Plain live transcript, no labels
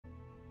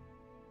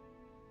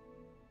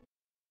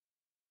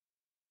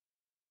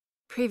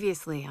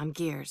Previously on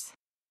Gears.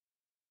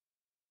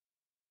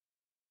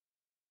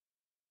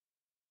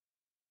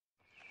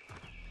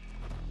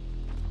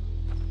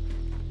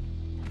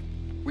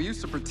 We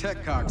used to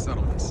protect COG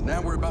settlements.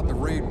 Now we're about to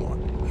raid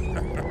one.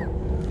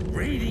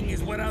 Raiding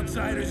is what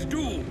outsiders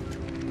do.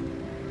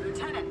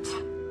 Lieutenant,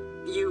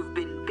 you've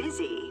been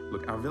busy.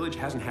 Look, our village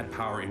hasn't had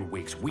power in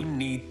weeks. We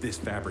need this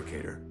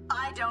fabricator.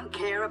 I don't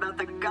care about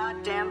the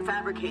goddamn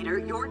fabricator.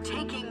 You're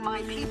taking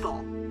my people.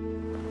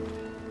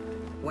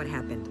 What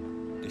happened?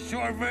 The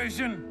short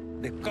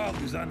version, the COG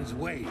is on its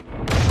way.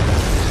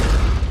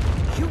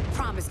 You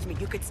promised me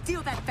you could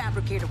steal that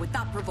fabricator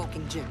without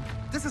provoking Jin.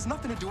 This has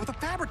nothing to do with a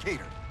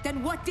fabricator.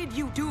 Then what did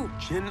you do?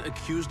 Jin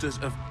accused us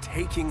of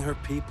taking her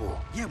people.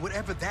 Yeah,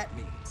 whatever that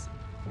means.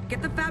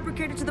 Get the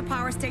fabricator to the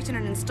power station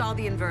and install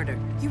the inverter.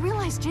 You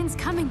realize Jin's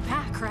coming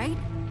back, right?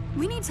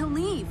 We need to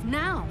leave,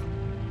 now.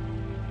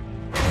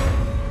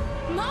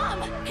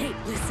 Mom! Hey,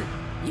 listen.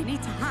 You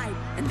need to hide,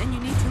 and then you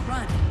need to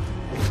run.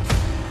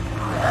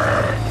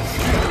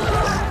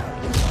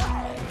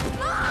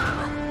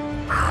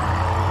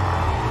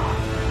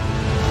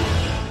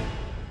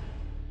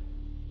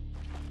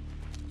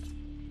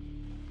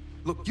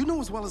 Look, you know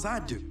as well as I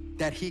do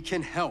that he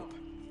can help.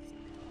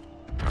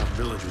 Our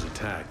village was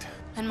attacked.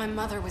 And my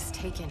mother was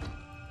taken.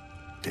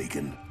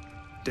 Taken?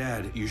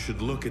 Dad, you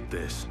should look at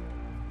this.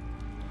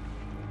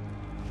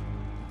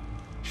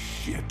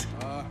 Shit.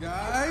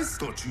 Guys?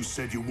 Thought you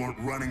said you weren't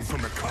running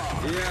from the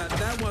COG. Yeah,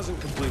 that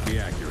wasn't completely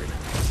accurate.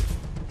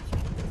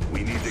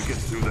 We need to get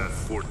through that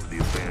fort to the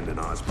abandoned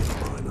Osmond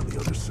mine on the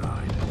other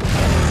side.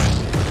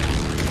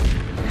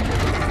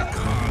 The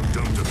COG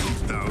dumped a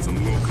few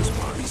thousand locust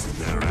bodies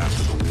in there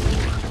after the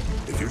war.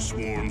 If your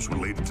swarm's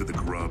related to the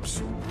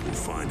grubs, we'll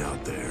find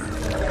out there.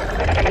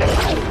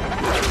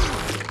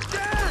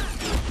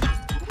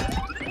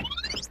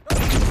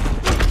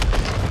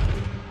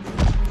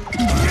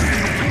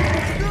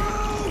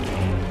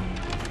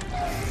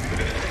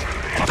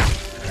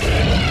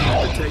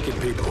 We're taking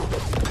people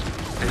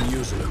and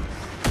using them.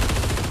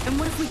 And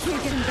what if we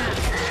can't get him back?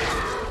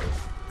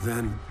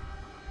 Then,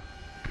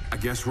 I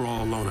guess we're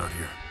all alone out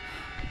here.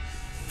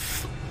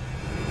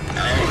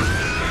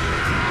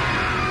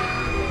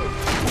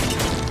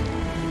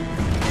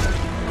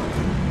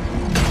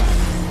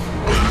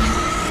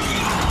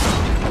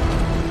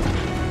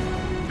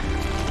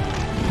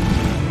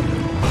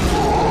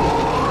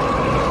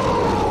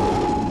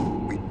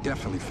 We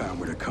definitely found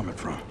where they're coming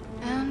from.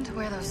 And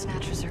where those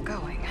snatchers are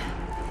going.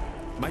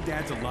 My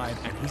dad's alive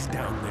and he's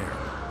down there.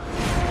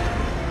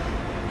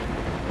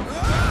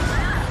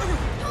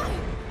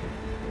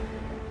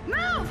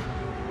 Move!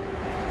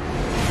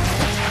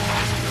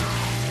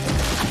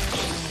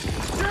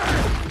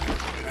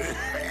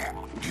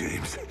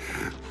 James,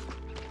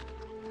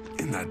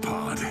 in that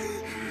pod,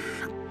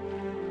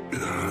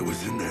 I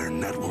was in their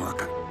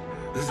network.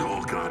 This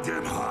whole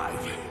goddamn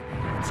hive.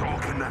 It's all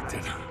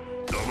connected.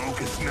 The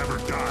locusts never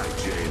die,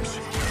 James.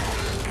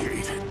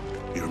 Kate,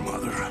 your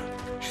mother,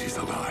 she's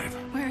alive.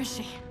 Where is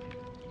she?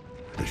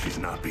 And she's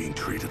not being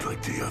treated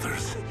like the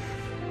others.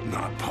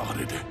 Not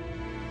potted.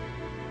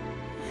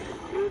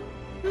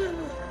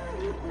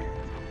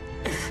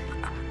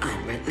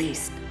 I'm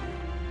released.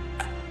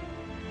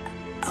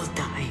 I'll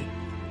die.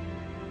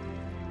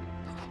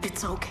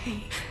 It's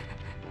okay.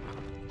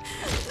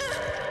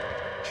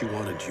 She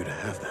wanted you to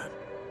have that.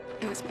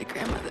 It was my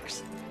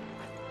grandmother's.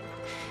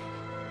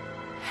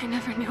 I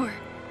never knew her.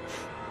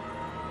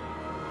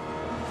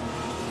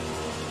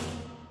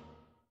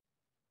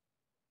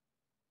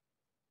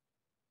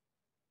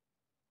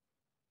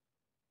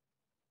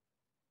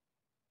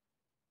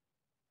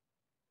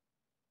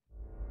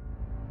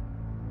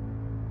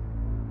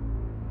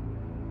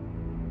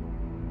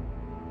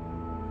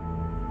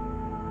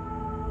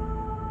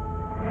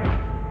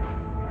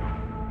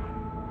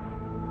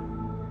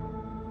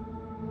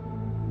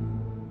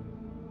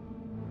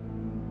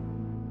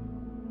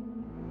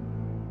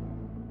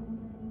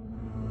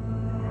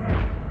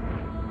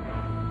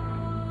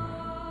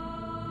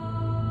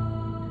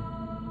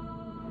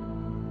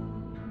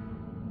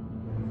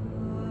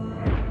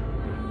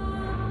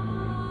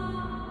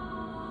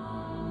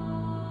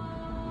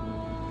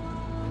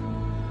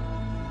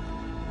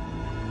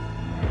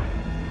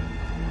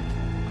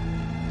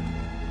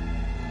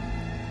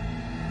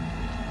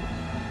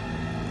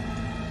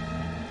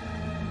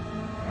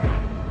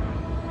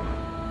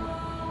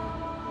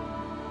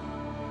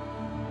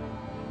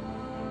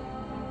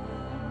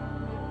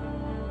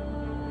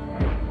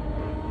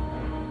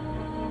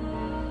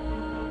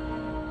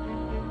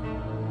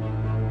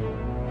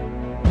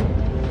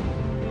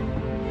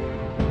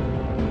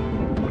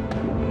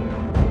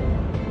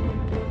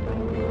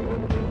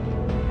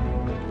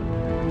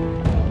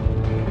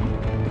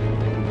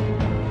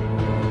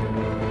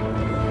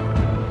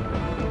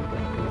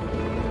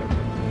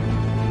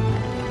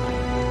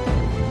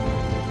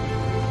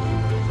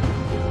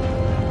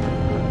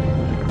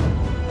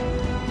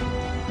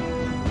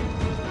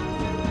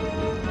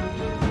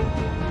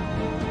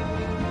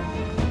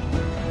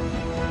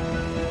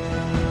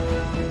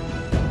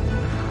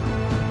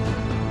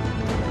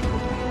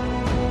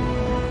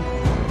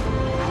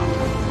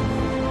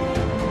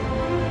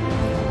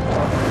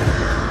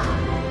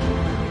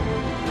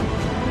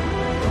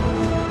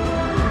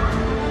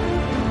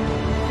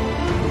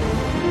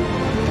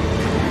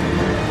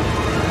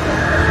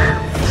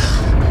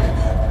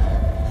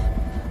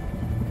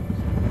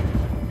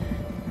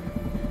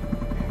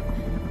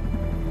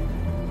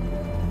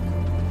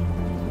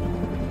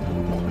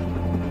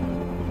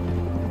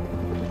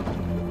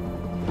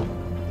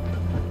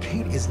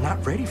 Kate is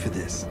not ready for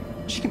this.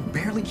 She can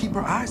barely keep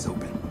her eyes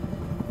open.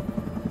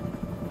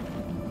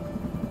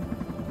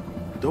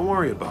 Don't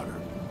worry about her.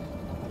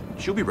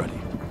 She'll be ready.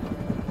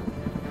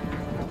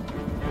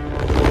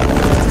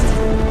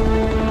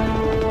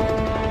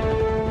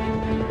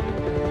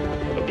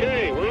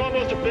 Okay, we're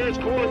almost at Baird's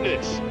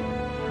coordinates.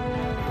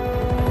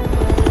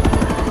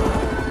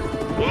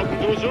 Welcome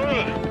to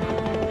Azura.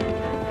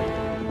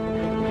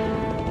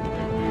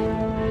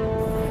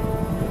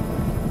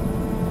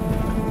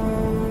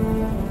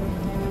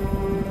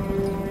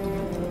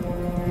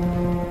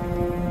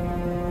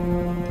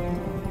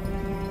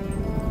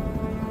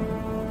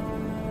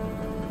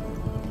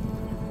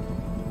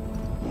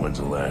 When's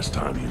the last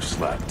time you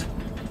slept?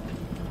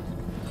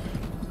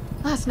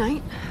 Last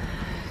night.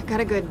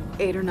 Got a good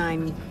 8 or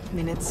 9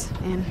 minutes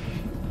in.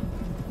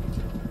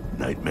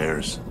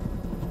 Nightmares?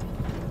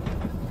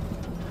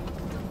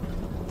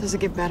 Does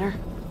it get better?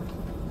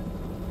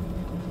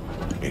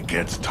 It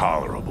gets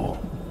tolerable.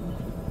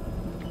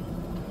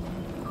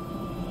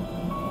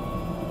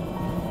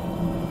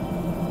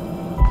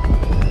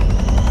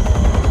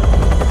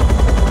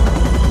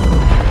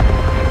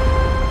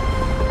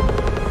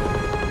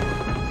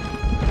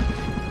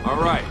 All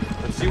right,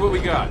 let's see what we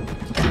got.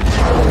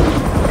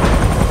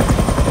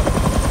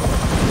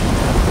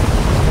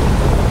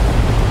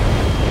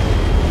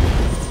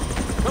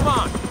 Come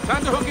on,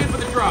 time to hook in for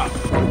the drop.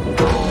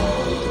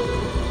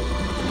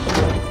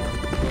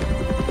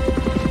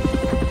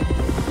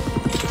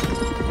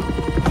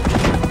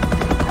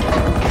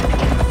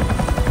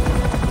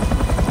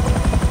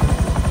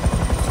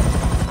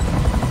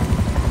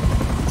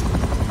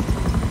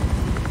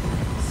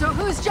 So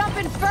who's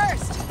jumping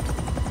first?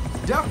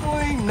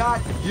 Definitely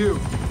not you.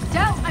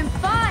 Del, I'm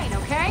fine,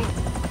 okay?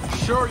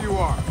 Sure you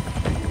are.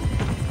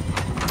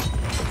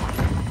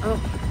 Oh,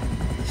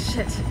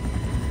 shit.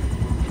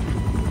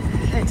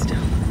 Thanks,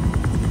 Del.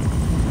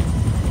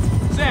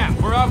 Sam,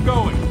 we're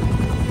outgoing.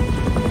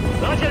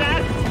 Roger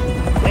that.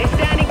 We're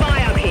standing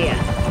by out here.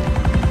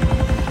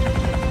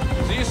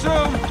 See you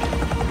soon.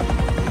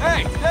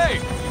 Hey,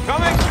 Dave, you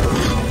coming?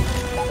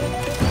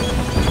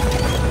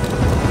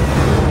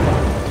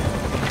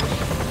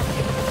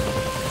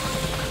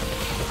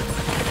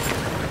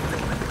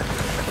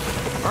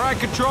 All right,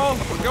 Control,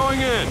 we're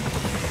going in.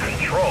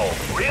 Control?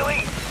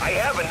 Really? I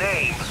have a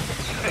name.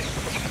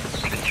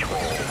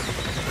 Control.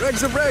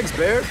 Regs are regs,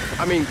 Baird.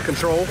 I mean,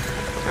 Control.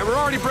 And we're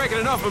already breaking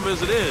enough of them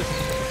as it is.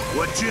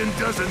 What Jin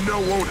doesn't know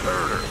won't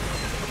hurt her.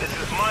 This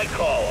is my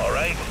call, all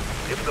right?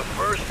 If the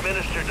First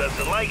Minister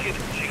doesn't like it,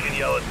 she can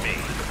yell at me.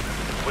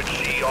 Which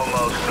she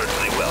almost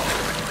certainly will.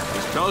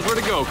 Just tell us where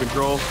to go,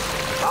 Control.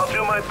 I'll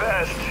do my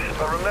best,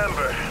 but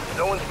remember,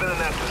 no one's been in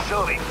that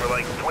facility for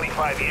like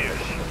 25 years.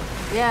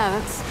 Yeah,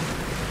 that's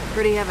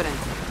pretty evident.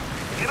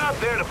 You're not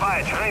there to buy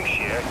a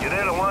timeshare. You're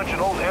there to launch an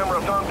old Hammer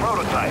of Dawn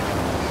prototype.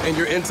 And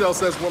your intel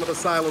says one of the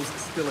silos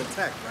is still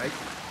intact, right?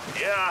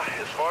 Yeah,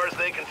 as far as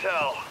they can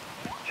tell.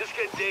 Just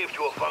get Dave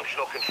to a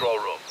functional control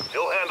room.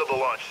 He'll handle the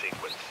launch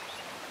sequence.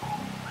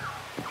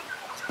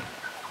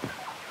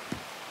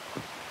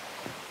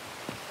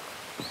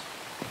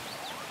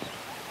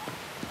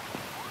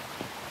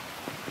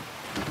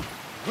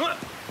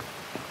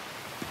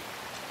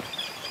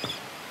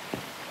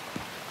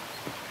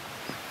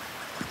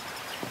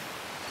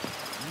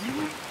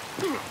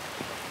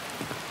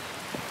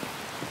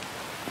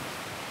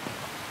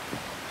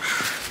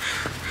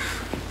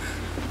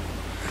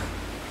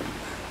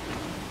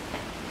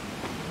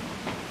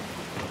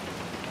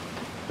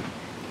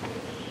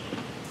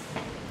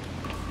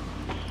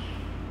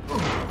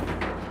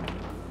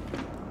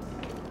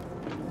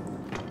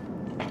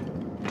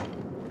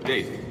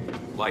 Daisy,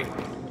 light.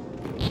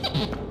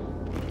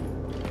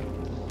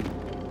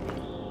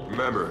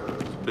 Remember,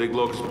 it's a big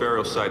locust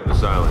burial site in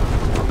this island.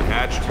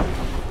 Hatched,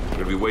 we're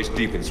gonna be waist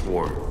deep in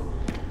swarm.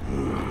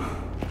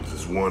 This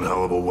is one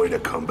hell of a way to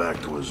come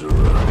back to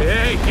Azura.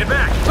 Hey, get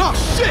back! Oh,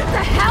 shit!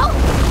 The hell?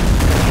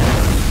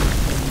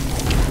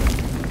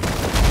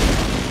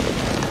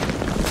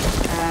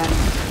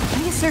 I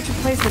need to search a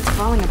place that's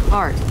falling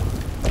apart.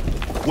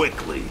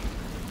 Quickly.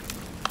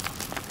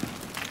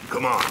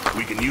 Come on,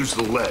 we can use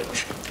the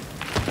ledge.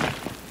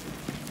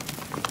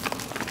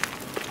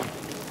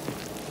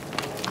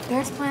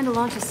 Baird's plan to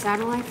launch a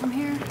satellite from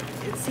here?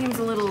 It seems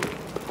a little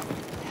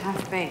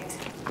half-baked.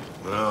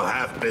 Well,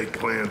 half-baked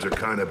plans are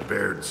kind of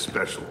Baird's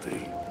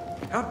specialty.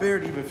 How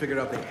Baird even figured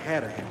out they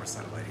had a Hammer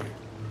satellite here?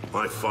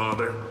 My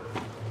father,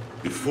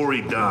 before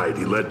he died,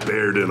 he let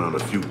Baird in on a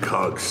few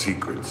COG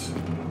secrets.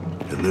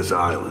 And this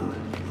island,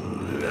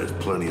 it has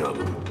plenty of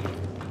them.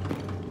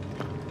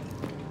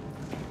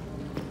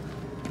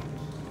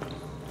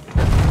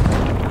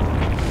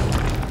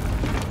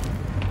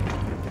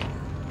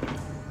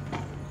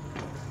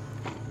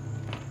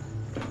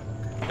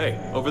 Hey,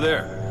 over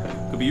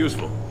there. Could be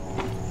useful.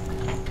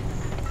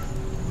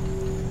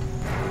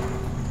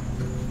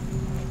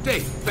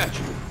 Dave, fetch.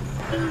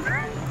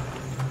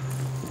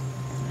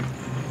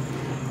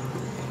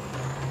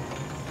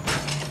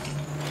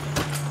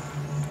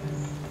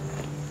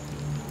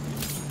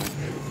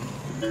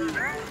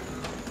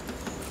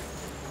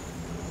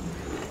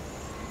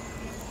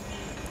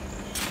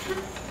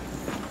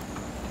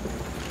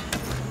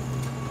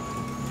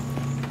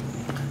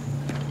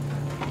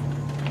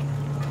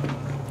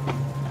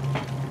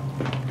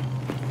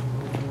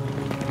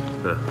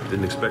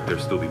 Didn't expect there'd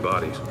still be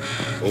bodies.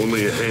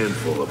 Only a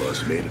handful of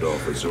us made it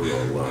off Azura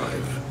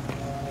alive.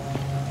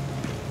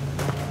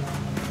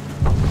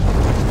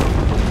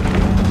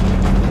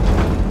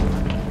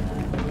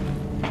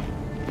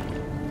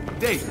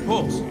 Dave,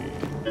 Pulse!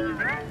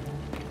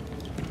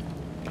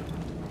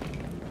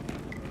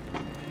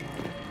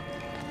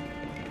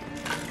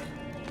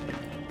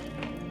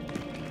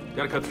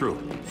 Gotta cut through.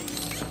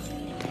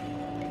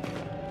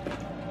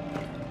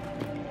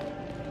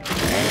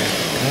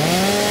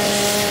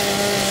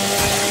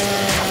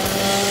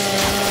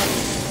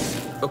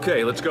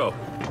 Okay, let's go.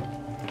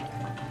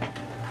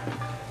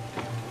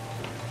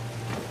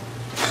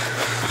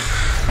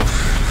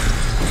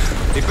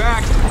 Stay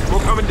back! We're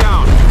coming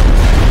down!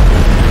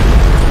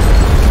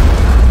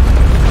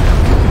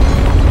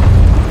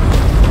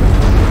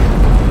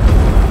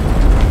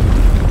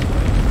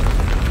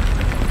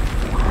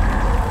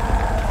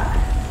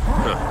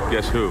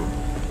 Guess who?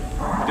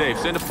 Dave,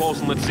 send a pulse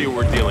and let's see what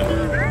we're dealing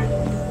with.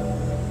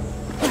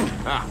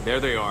 Ah, there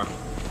they are.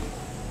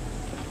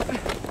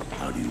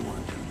 How do you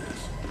want to do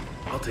this?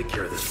 I'll take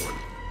care of this one.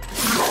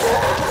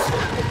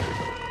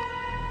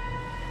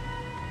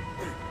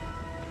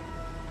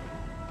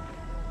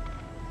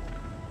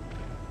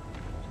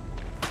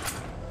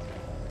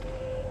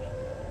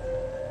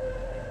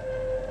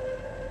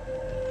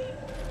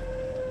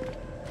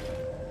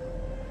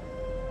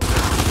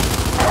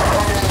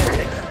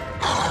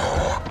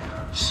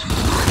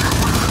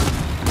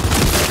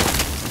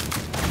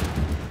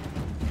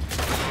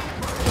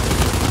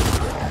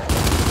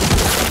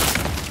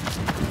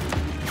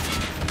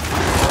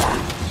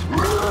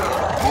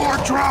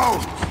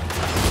 Drones!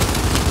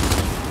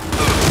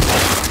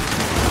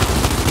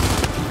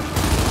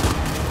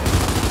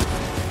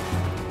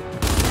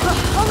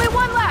 Only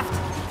one left!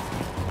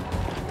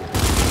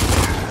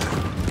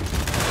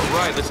 All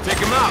right, let's take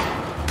him out.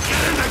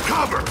 Get into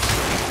cover!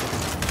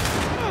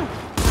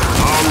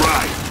 All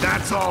right,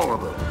 that's all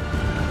of them.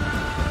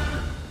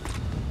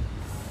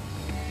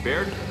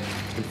 Baird,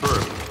 it's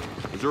confirmed.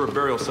 Azura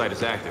burial site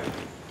is active.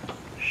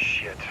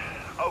 Shit.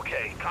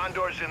 Okay,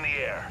 Condor's in the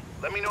air.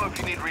 Let me know if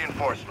you need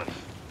reinforcements.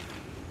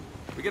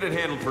 We get it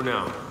handled for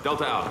now.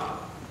 Delta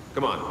out.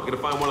 Come on, we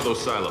gotta find one of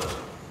those silos.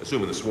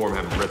 Assuming the swarm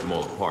haven't ripped them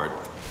all apart.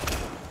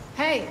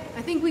 Hey,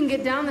 I think we can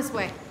get down this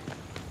way.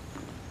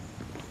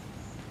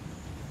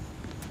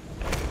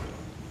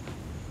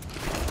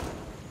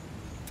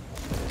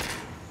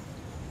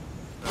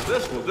 Now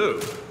this will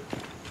do.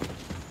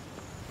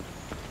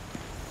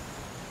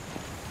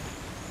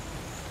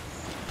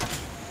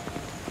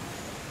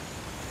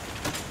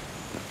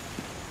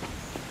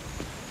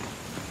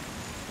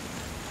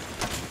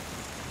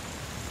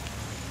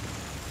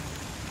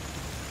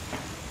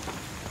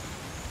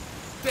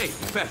 Dave,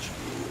 fetch.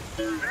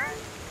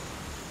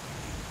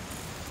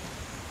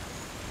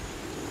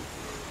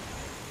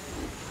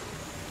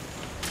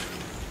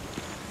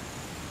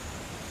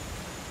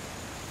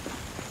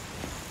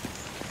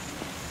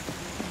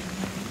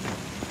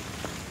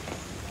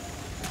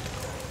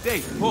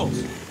 Dave,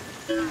 pulse.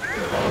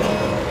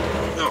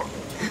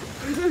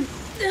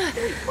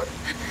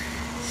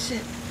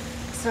 Shit.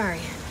 Sorry.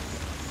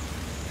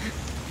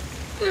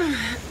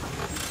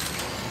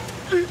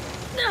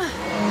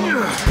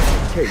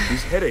 Kate,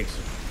 these headaches.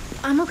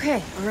 I'm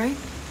okay, all right?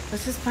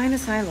 Let's just find a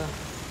silo.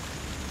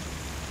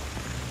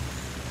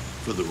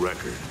 For the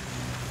record,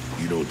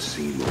 you don't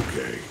seem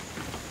okay.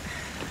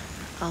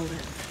 I'll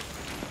live.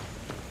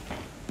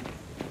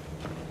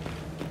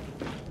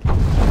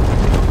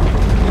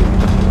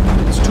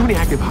 There's too many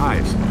active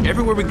hives.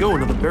 Everywhere we go,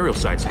 another burial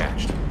site's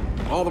hatched.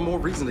 All the more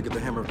reason to get the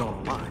Hammer of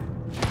Dawn alive.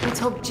 Let's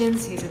hope Jin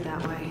sees it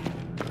that way.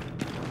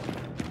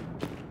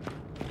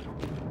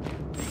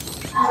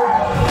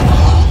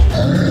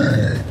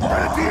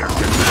 Grenadier,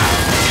 get back!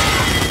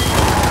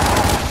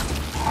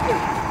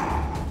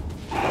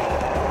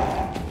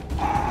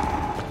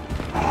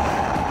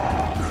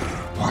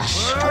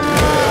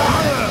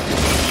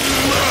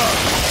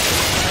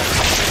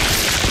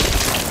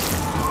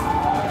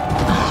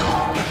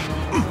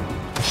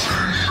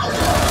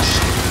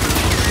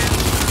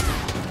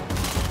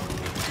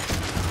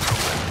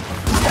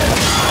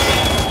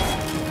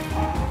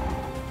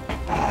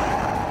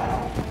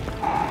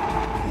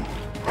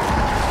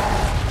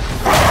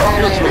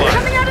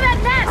 Coming out of that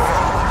nest!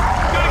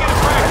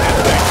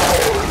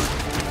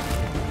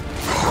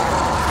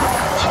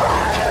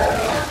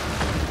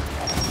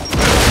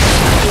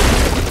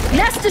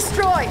 Nest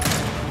destroyed!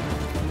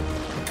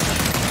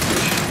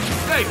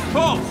 Hey,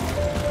 pulse!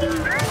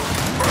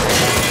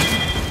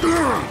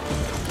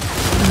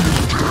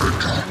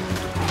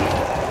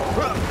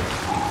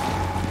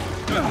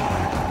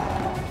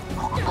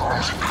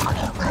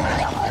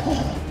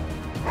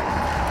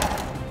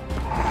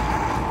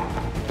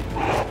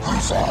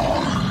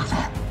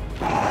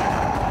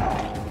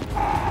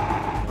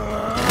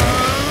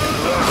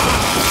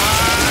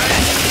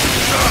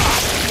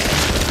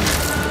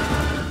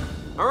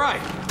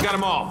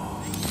 them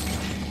all.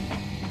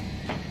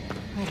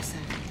 Wait a sec.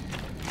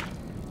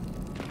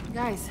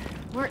 Guys,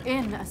 we're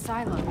in a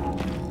silo.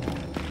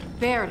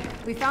 Baird,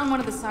 we found one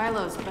of the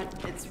silos, but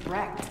it's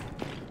wrecked.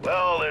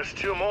 Well, there's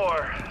 2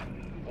 more.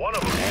 One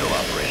of them's still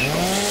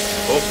operational.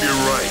 Hope you're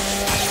right.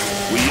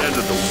 We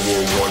ended the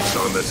war once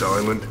on this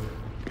island.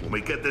 When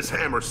we get this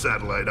Hammer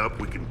satellite up,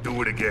 we can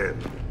do it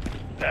again.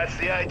 That's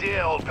the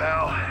idea, old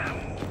pal.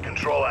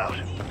 Control out.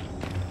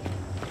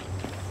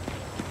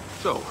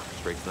 So,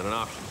 straight's not an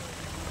option.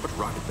 But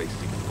rocket base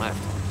is even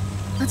left.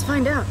 Let's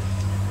find out.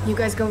 You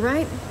guys go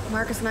right,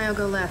 Marcus and I'll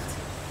go left.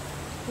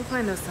 We'll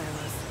find those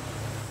silos.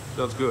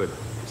 Sounds good.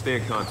 Stay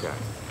in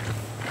contact.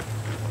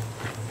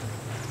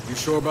 You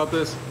sure about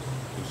this?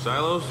 2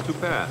 silos, 2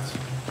 paths.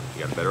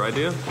 You got a better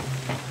idea?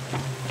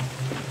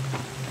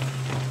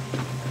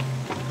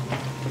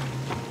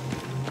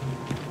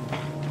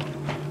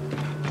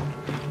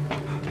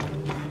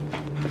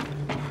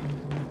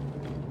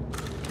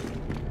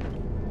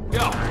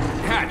 Yo,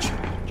 Hatch,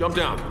 jump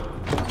down.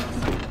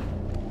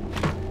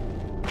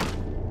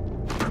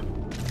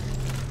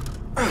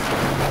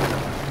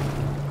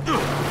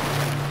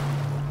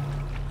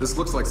 This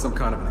looks like some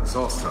kind of an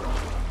exhaust tunnel.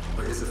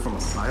 But is it from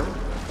a silo?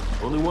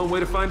 Only one way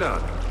to find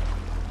out.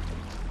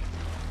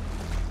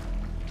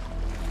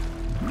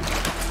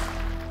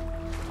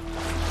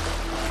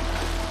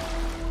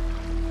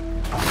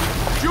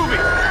 Juby!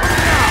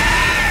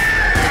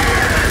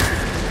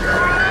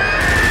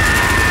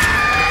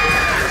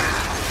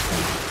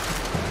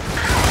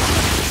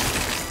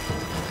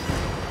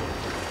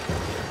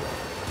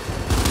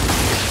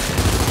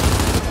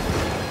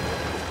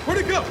 Where'd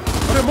it go?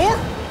 Are there more?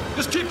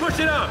 Just keep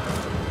pushing out!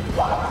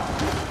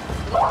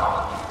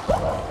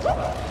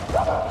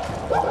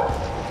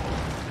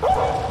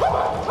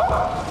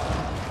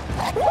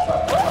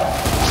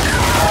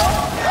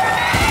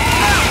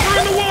 We're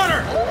in the water!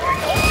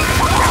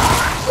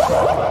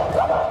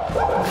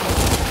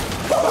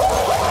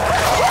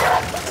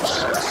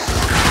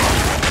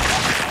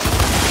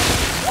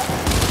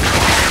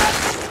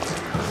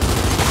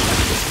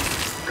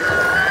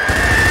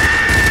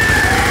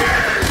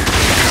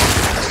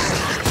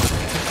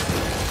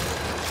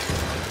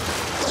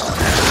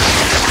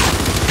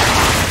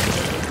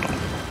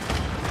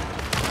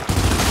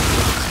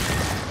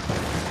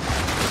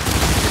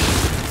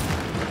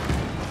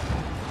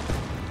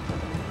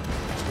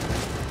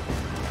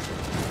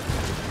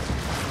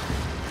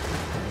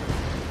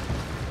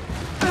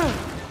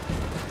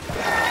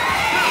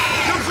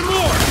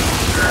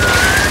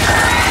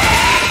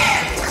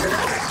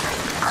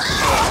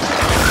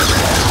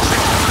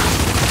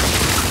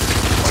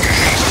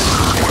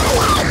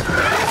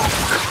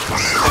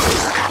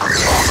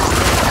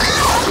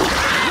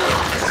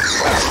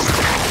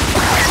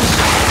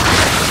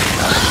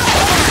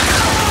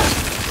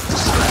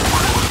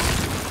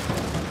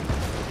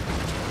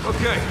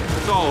 Okay,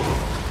 that's all of them.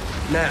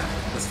 Now,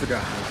 let's figure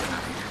out how to get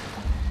out of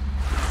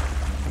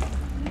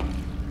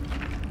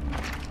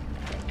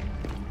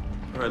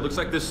here. All right, looks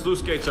like this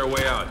sluice gate's our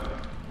way out.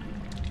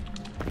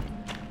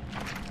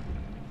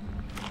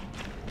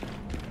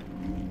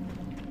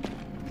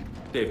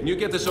 Dave, can you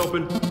get this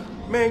open?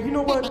 Man, you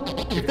know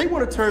what? If they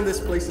want to turn this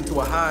place into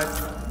a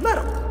hive, let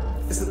them.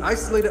 It's an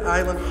isolated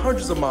island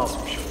hundreds of miles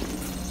from shore.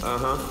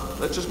 Uh-huh.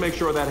 Let's just make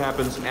sure that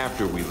happens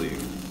after we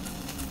leave.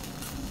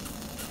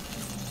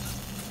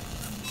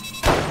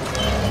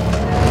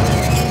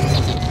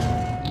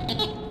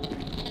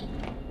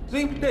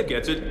 See? Dave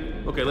gets it.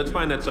 Okay, let's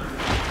find that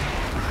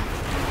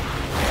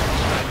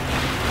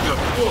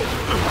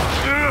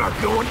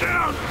Going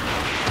down!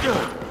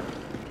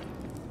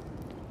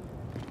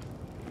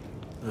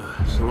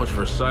 So much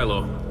for a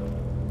silo.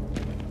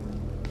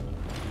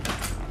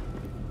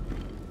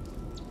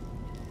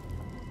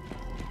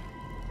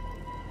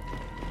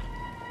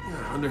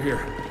 Under here.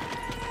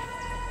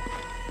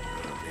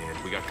 Oh, man,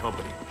 we got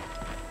company.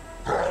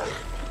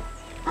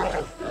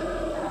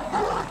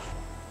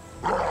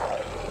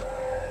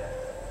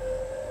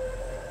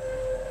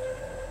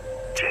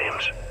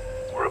 James,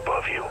 we're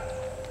above you.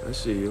 I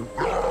see you.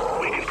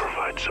 We can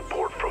provide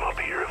support from up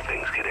here if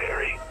things get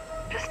hairy.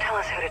 Just tell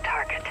us who to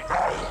target.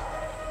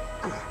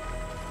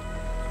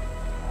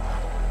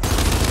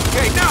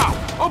 Okay, now!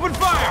 Open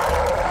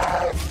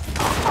fire!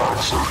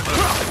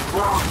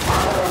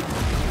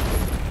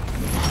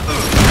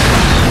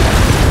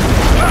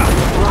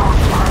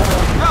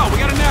 No, we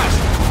got a nest!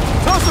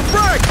 Toss a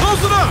frag!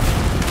 Close it up!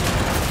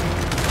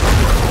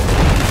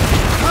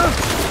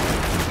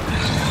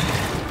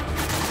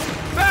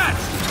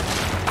 Bats!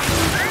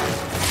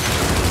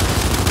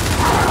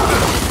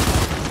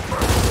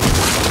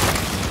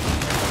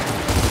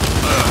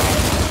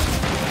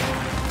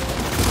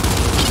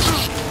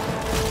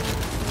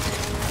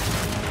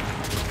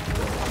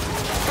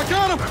 I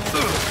got him!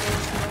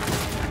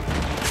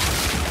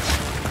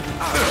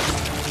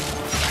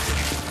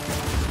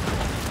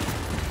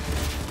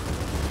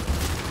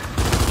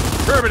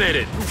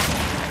 Terminated!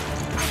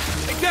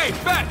 Hey, Dave,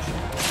 fetch!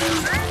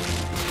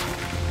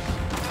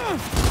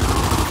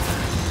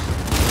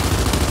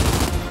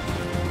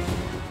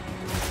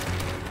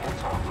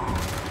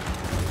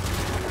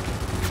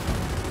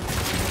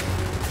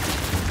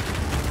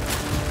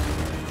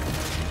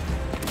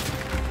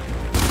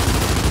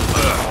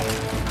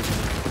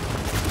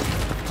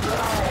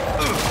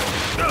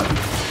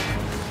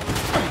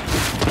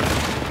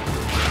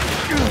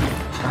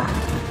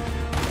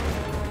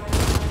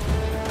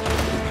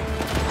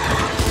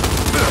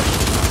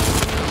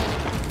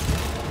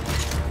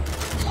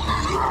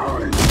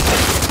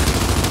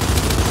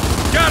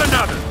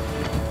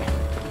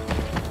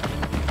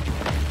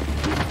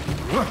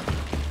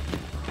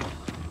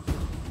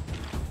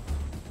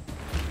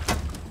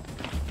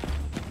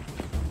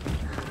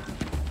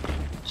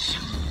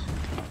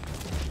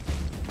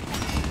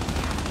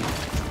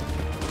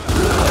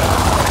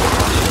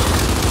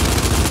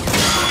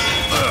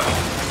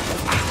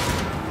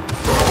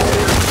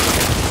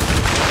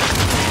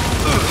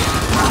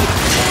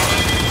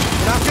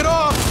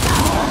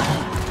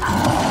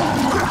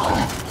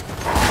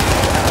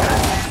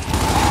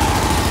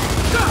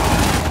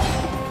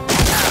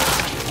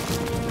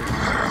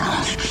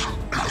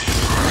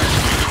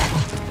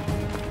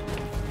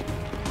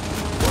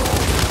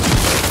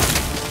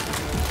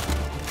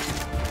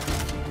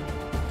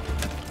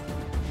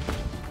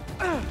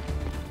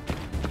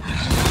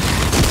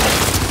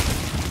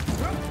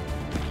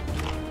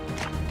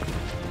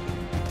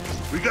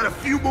 got a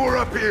few more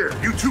up here.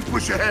 You two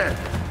push ahead.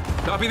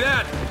 Copy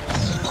that.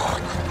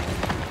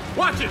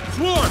 Watch it!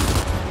 Swarm!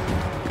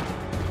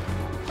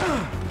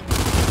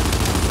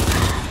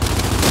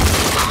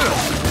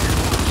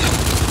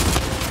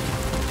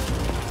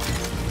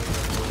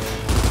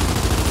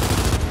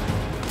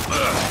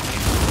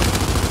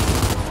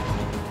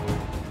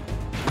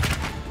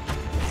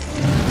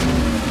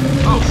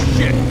 Oh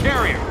shit!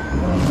 Carrier!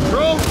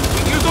 Control, we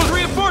can use those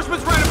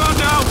reinforcements right about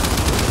now!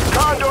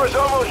 Condor's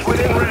almost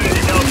within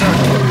range, Delta.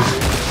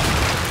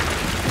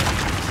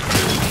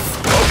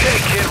 Okay,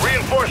 kid,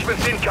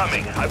 reinforcements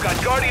incoming. I've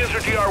got Guardians or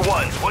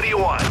DR1s. What do you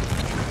want?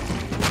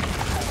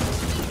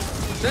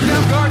 Send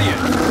down Guardian!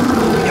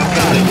 You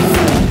got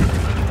it.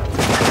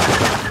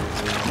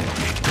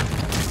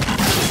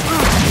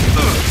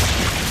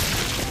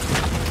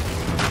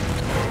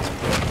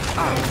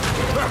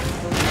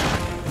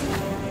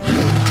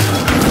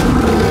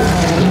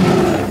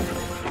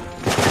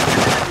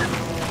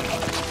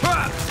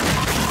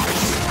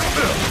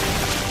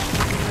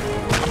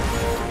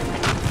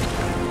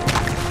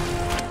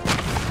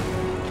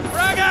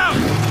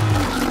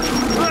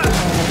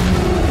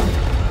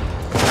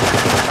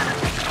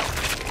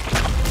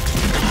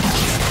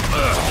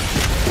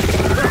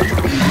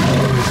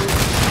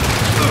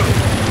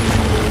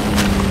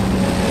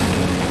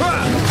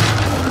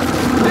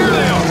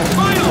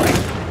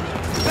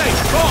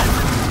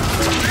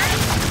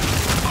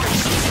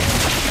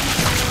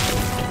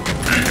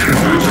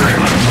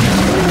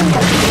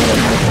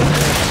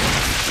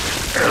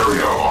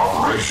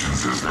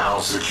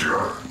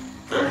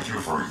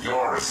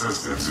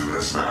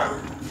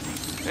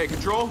 Hey,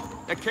 Control,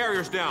 that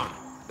carrier's down.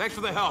 Thanks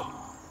for the help.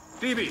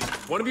 DB,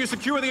 one of you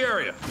secure the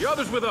area. The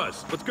other's with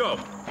us. Let's go.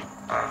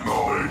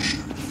 Acknowledged.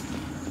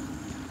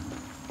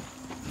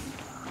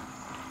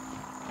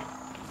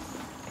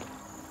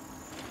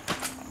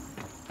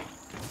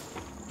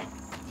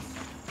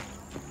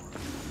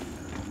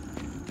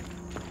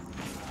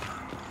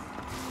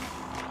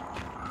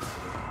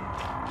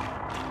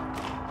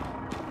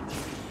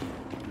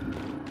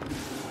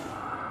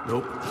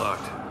 Nope,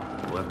 locked.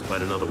 We'll have to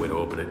find another way to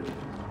open it.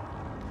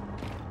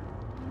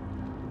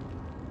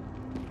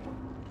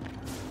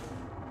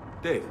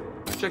 Dave,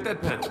 check that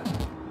pen.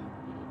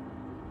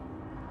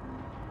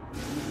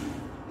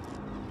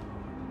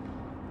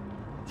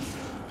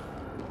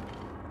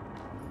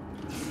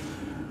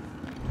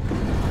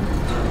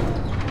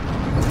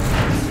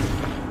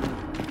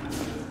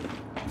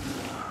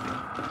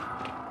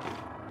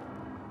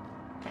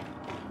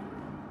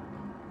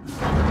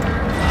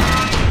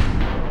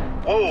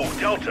 Whoa,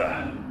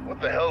 Delta.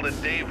 What the hell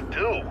did Dave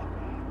do?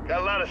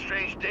 Got a lot of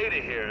strange data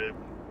here.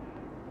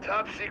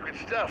 Top secret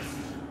stuff.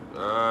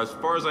 As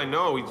far as I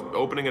know, he's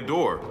opening a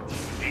door.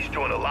 He's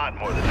doing a lot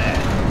more than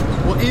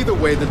that. Well, either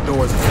way, the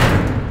door's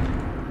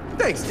open.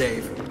 Thanks,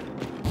 Dave.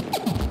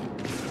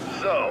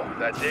 So,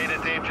 that data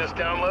Dave just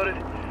downloaded?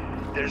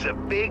 There's a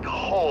big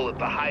hole at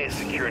the highest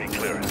security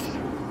clearance.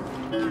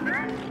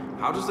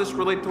 How does this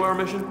relate to our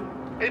mission?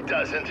 It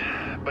doesn't,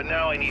 but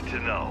now I need to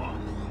know.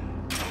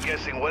 I'm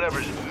guessing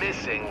whatever's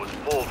missing was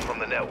pulled from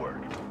the network.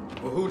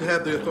 Well, who'd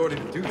have the authority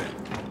to do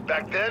that?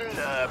 Back then,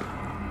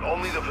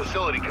 only the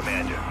facility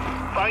commander.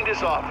 Find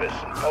his office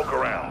and poke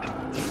around.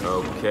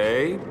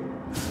 Okay.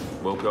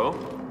 We'll go.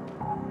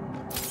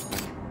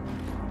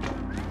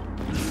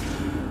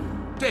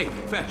 Dave,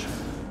 fetch.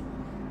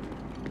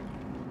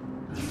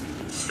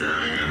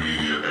 Scanning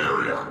immediate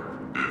area.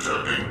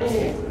 Detecting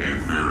all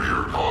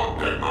inferior pod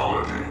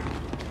technology.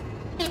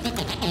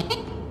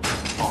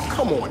 Oh,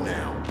 come on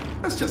now.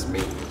 That's just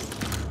me.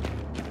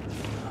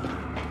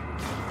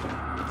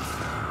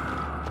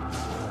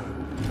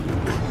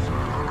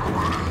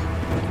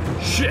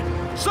 Shit!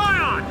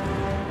 Scion!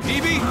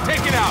 DB,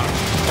 take it out!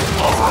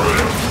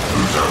 Affirmative,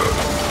 Lieutenant.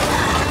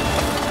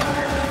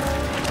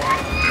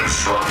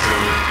 Destruction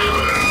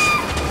imminent.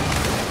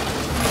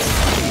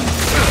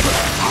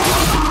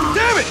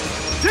 Damn it!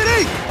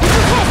 Diddy!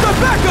 Off the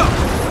backup!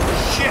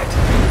 Shit!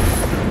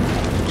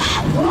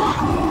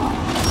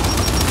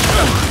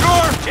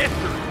 Your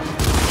history!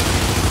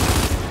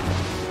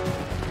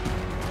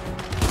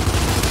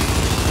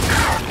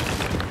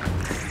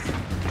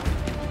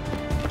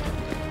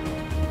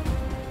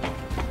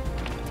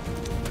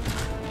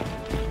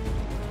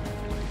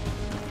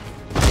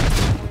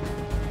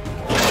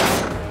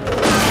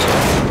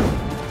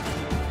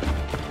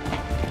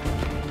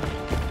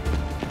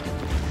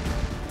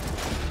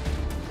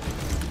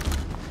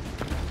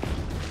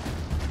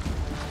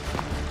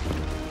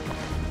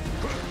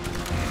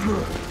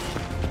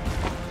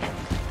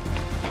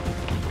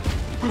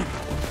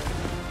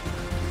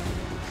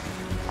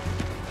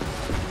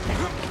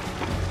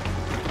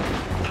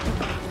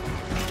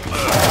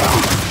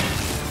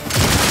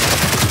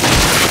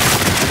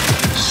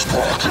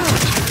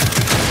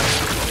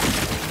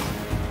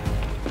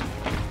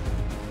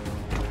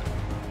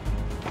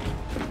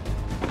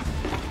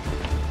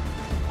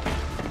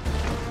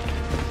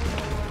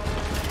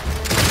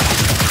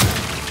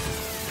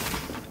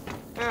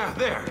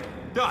 There.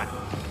 Done.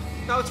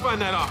 Now let's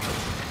find that office.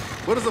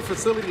 What does the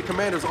facility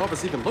commander's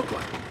office even look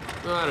like?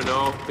 I don't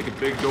know. Think a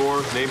big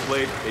door,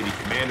 nameplate, maybe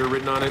Commander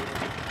written on it.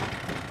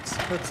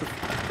 That's a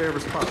fair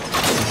response.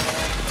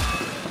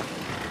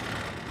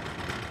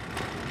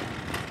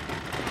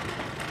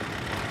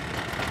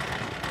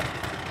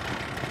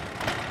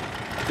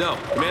 Del,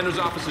 Commander's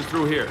office is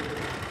through here.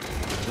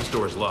 This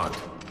door's locked.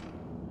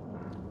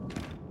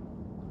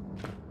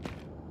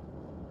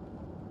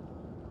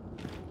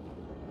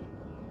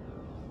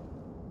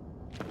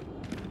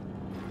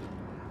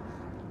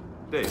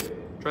 Dave,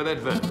 try that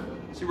vent.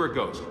 See where it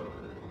goes.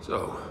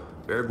 So,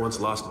 Baird once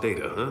lost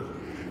data, huh?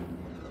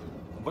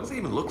 What does it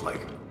even look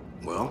like?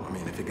 Well, I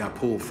mean, if it got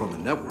pulled from the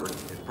network,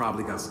 it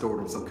probably got stored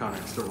on some kind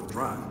of external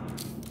drive.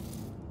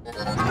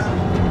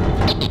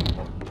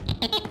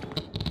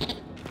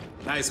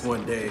 Nice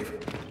one, Dave.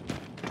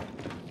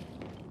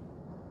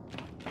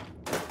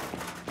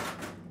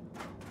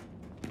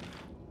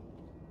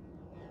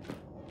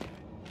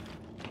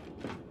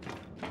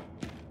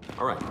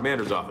 All right,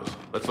 Commander's office.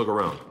 Let's look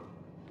around.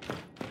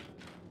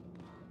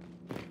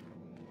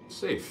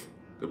 Safe.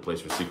 Good place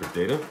for secret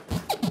data.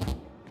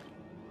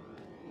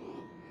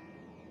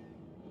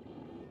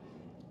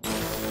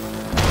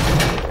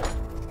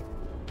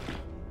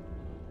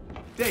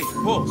 Dave,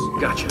 Pulse.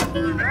 Gotcha.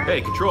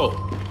 Hey, Control.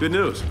 Good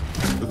news.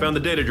 We found the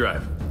data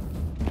drive.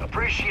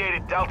 Appreciate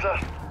it, Delta.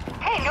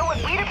 Hey, know what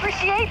we'd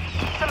appreciate?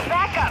 Some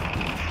backup.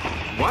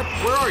 What?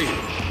 Where are you?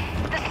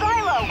 The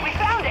silo. We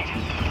found it.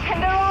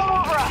 And they're all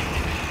over us.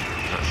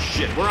 Oh,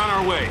 shit. We're on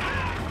our way.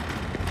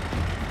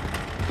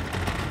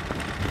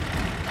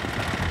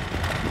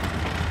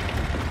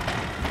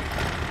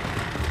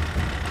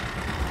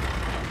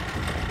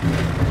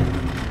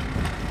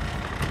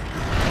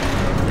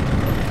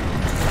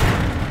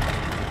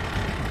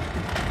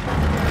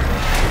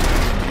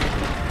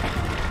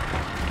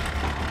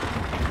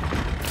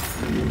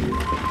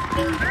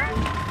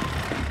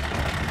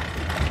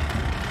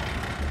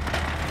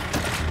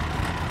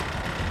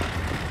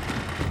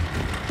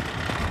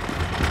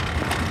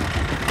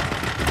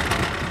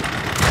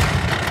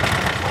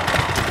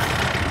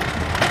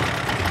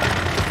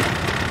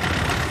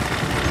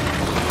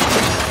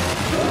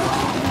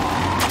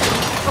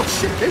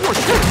 They were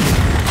shit!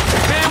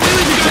 Man, we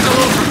leave you guys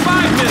alone for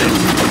 5 minutes!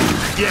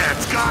 Yeah,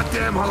 it's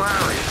goddamn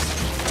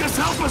hilarious. Just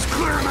help us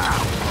clear them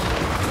out.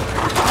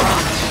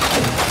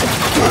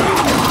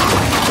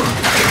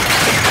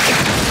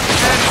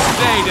 And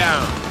stay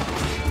down.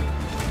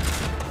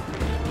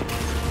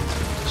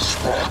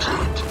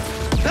 Spotted.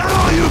 That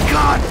all you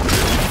got?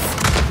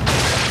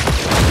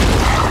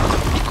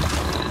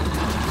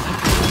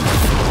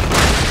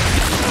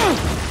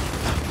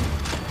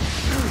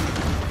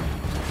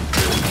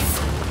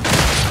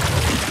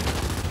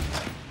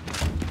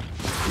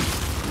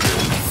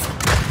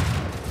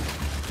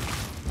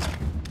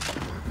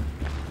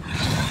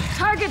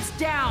 Target's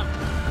down!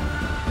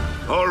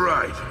 All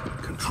right.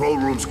 Control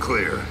room's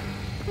clear.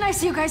 Nice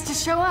of you guys to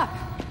show up.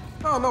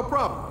 Oh, no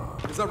problem.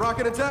 Is that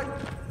rocket intact?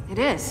 It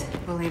is,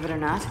 believe it or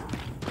not.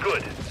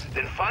 Good.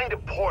 Then find a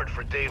port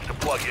for Dave to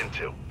plug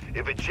into.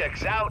 If it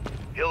checks out,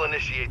 he'll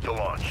initiate the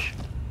launch.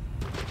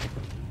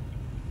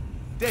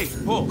 Dave,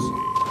 Pulse.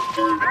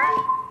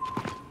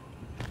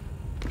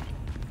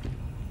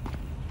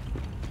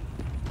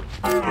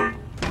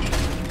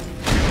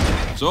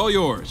 It's all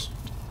yours.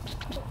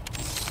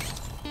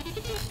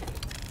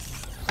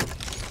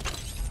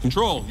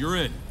 Control, you're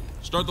in.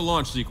 Start the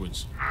launch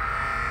sequence.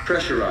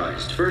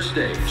 Pressurized. First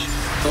stage.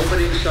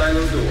 Opening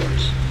silo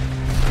doors.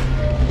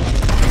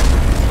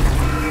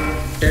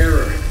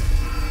 Error.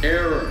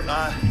 Error.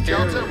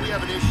 Delta, Error. we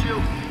have an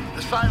issue.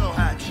 The silo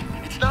hatch.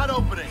 It's not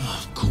opening.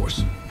 Of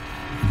course.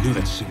 I knew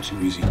that seemed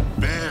too easy.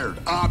 Baird,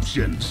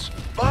 options.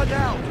 Bug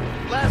out.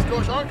 Blast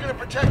doors aren't going to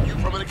protect you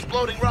from an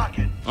exploding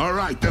rocket. All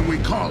right, then we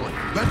call it.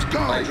 Let's go.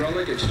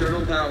 Hydraulic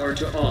external power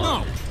to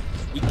on. No!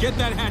 We get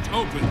that hatch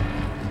open.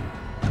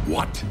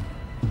 What?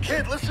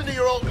 Kid, listen to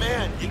your old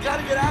man. You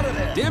gotta get out of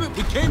there. Damn it,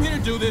 we came here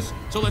to do this,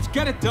 so let's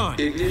get it done.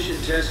 Ignition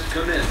test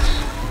commence.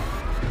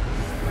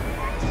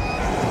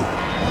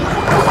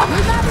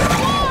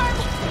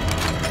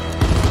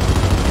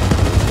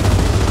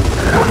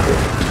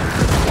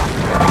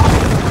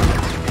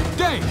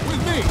 Dave,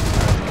 with me!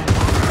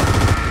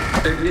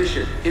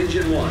 Ignition.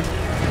 Engine 1.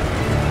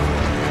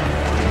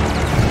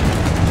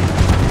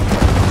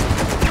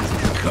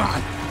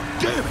 God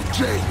damn it,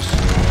 James!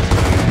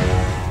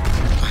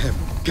 I have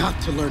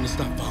got to learn to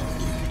stop following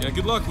you. Yeah,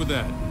 good luck with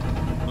that.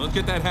 Let's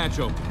get that hatch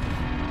open.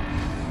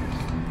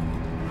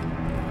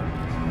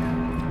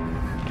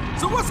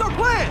 So what's our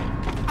plan?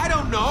 I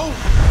don't know.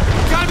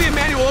 Gotta be a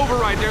manual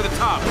override near the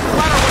top.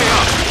 Right our way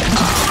up.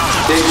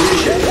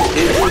 Ignition.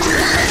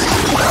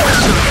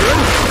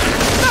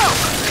 No!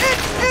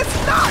 It's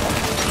not!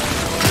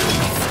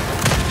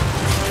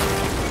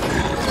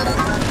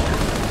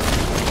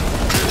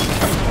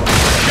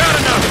 Got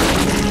enough!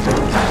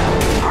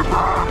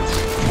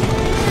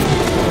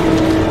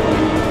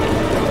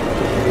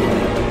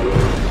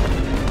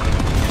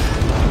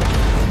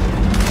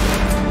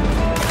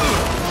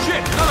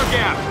 Shit! Another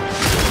gap!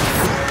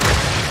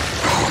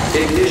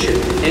 Ignition.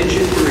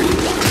 Engine 3.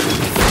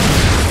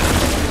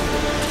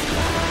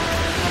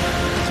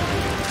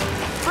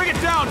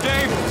 down,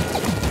 Dave!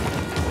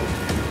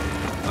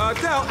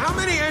 Del, how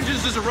many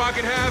engines does a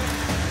rocket have?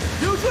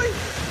 Usually,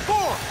 4.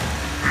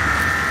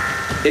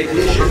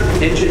 Ignition,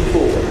 engine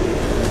 4.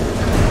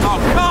 Oh,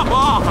 come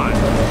on!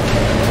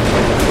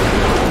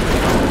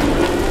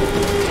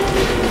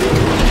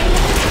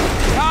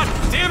 God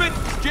damn it!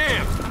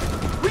 Jam!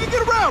 We can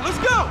get around, let's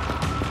go!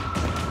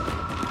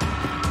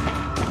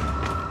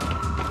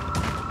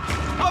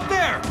 Up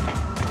there!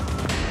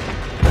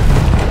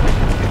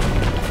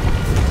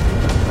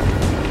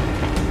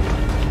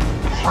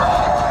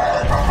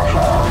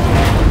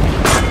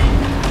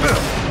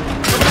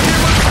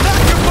 Not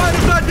your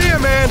finest idea,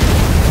 man!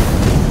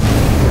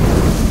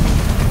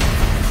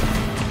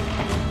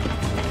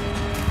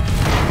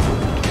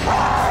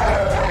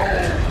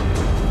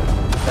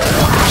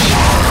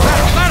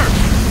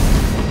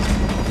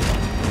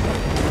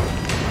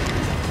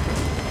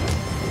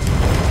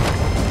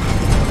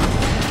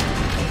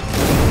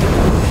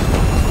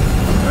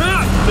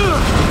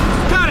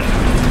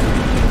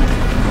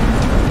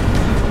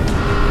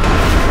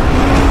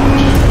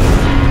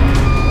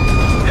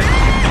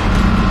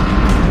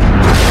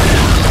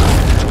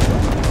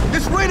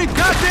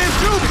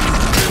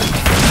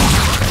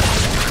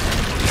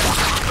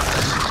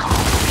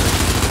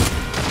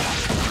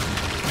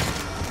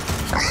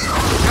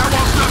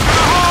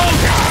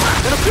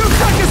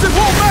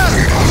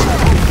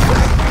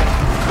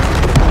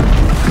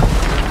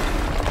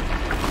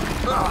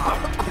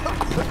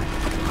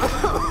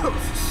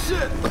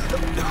 Shit!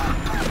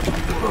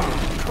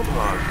 Come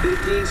on.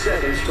 15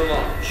 seconds to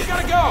launch. You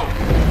gotta go!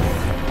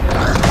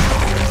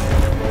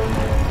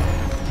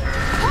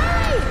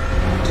 Hurry!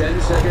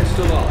 10 seconds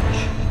to launch.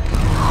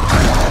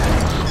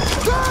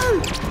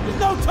 Dave! There's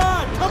no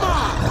time! Come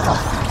on!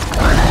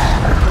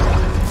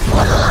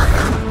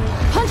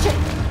 Punch it!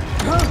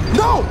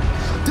 No!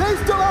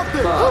 Dave's still out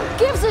there! Who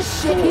gives a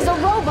shit? He's a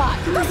robot!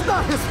 That's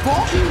not his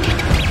fault!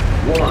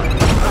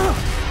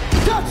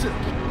 1. Gotcha!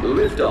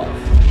 Lift off.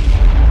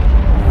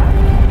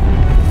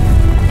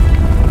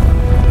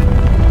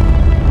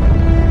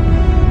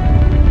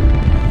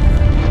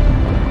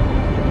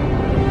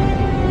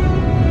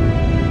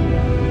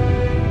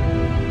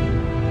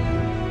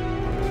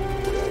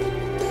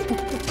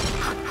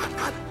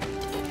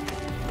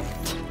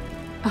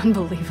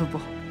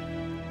 Unbelievable.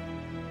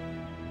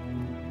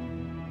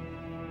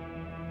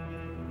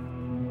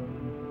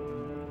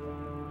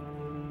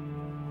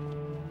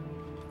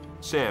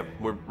 Sam,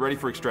 we're ready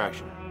for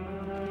extraction.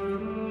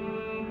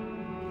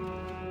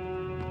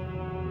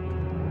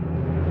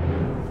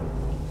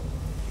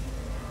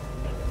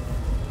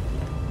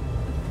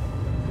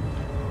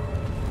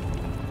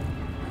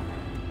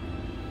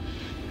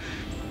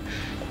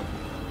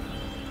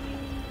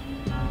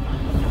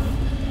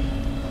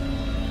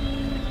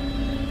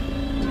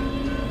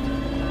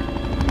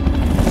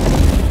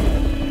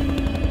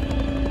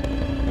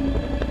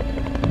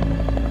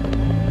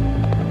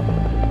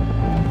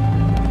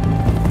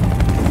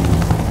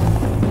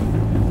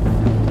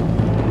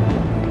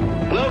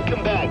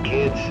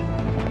 Kids.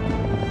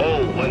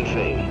 Oh, one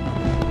thing.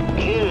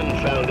 Kim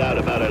found out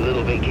about our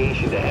little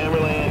vacation to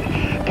Hammerland,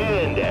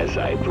 and as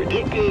I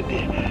predicted,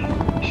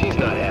 she's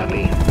not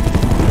happy.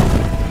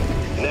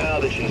 Now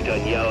that she's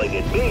done yelling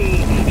at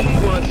me,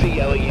 she wants to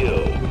yell at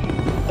you.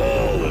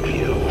 All of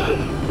you.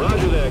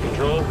 Roger that,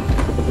 Control.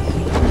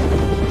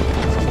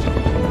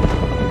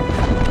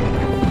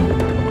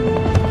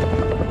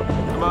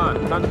 Come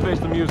on, time to face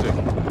the music.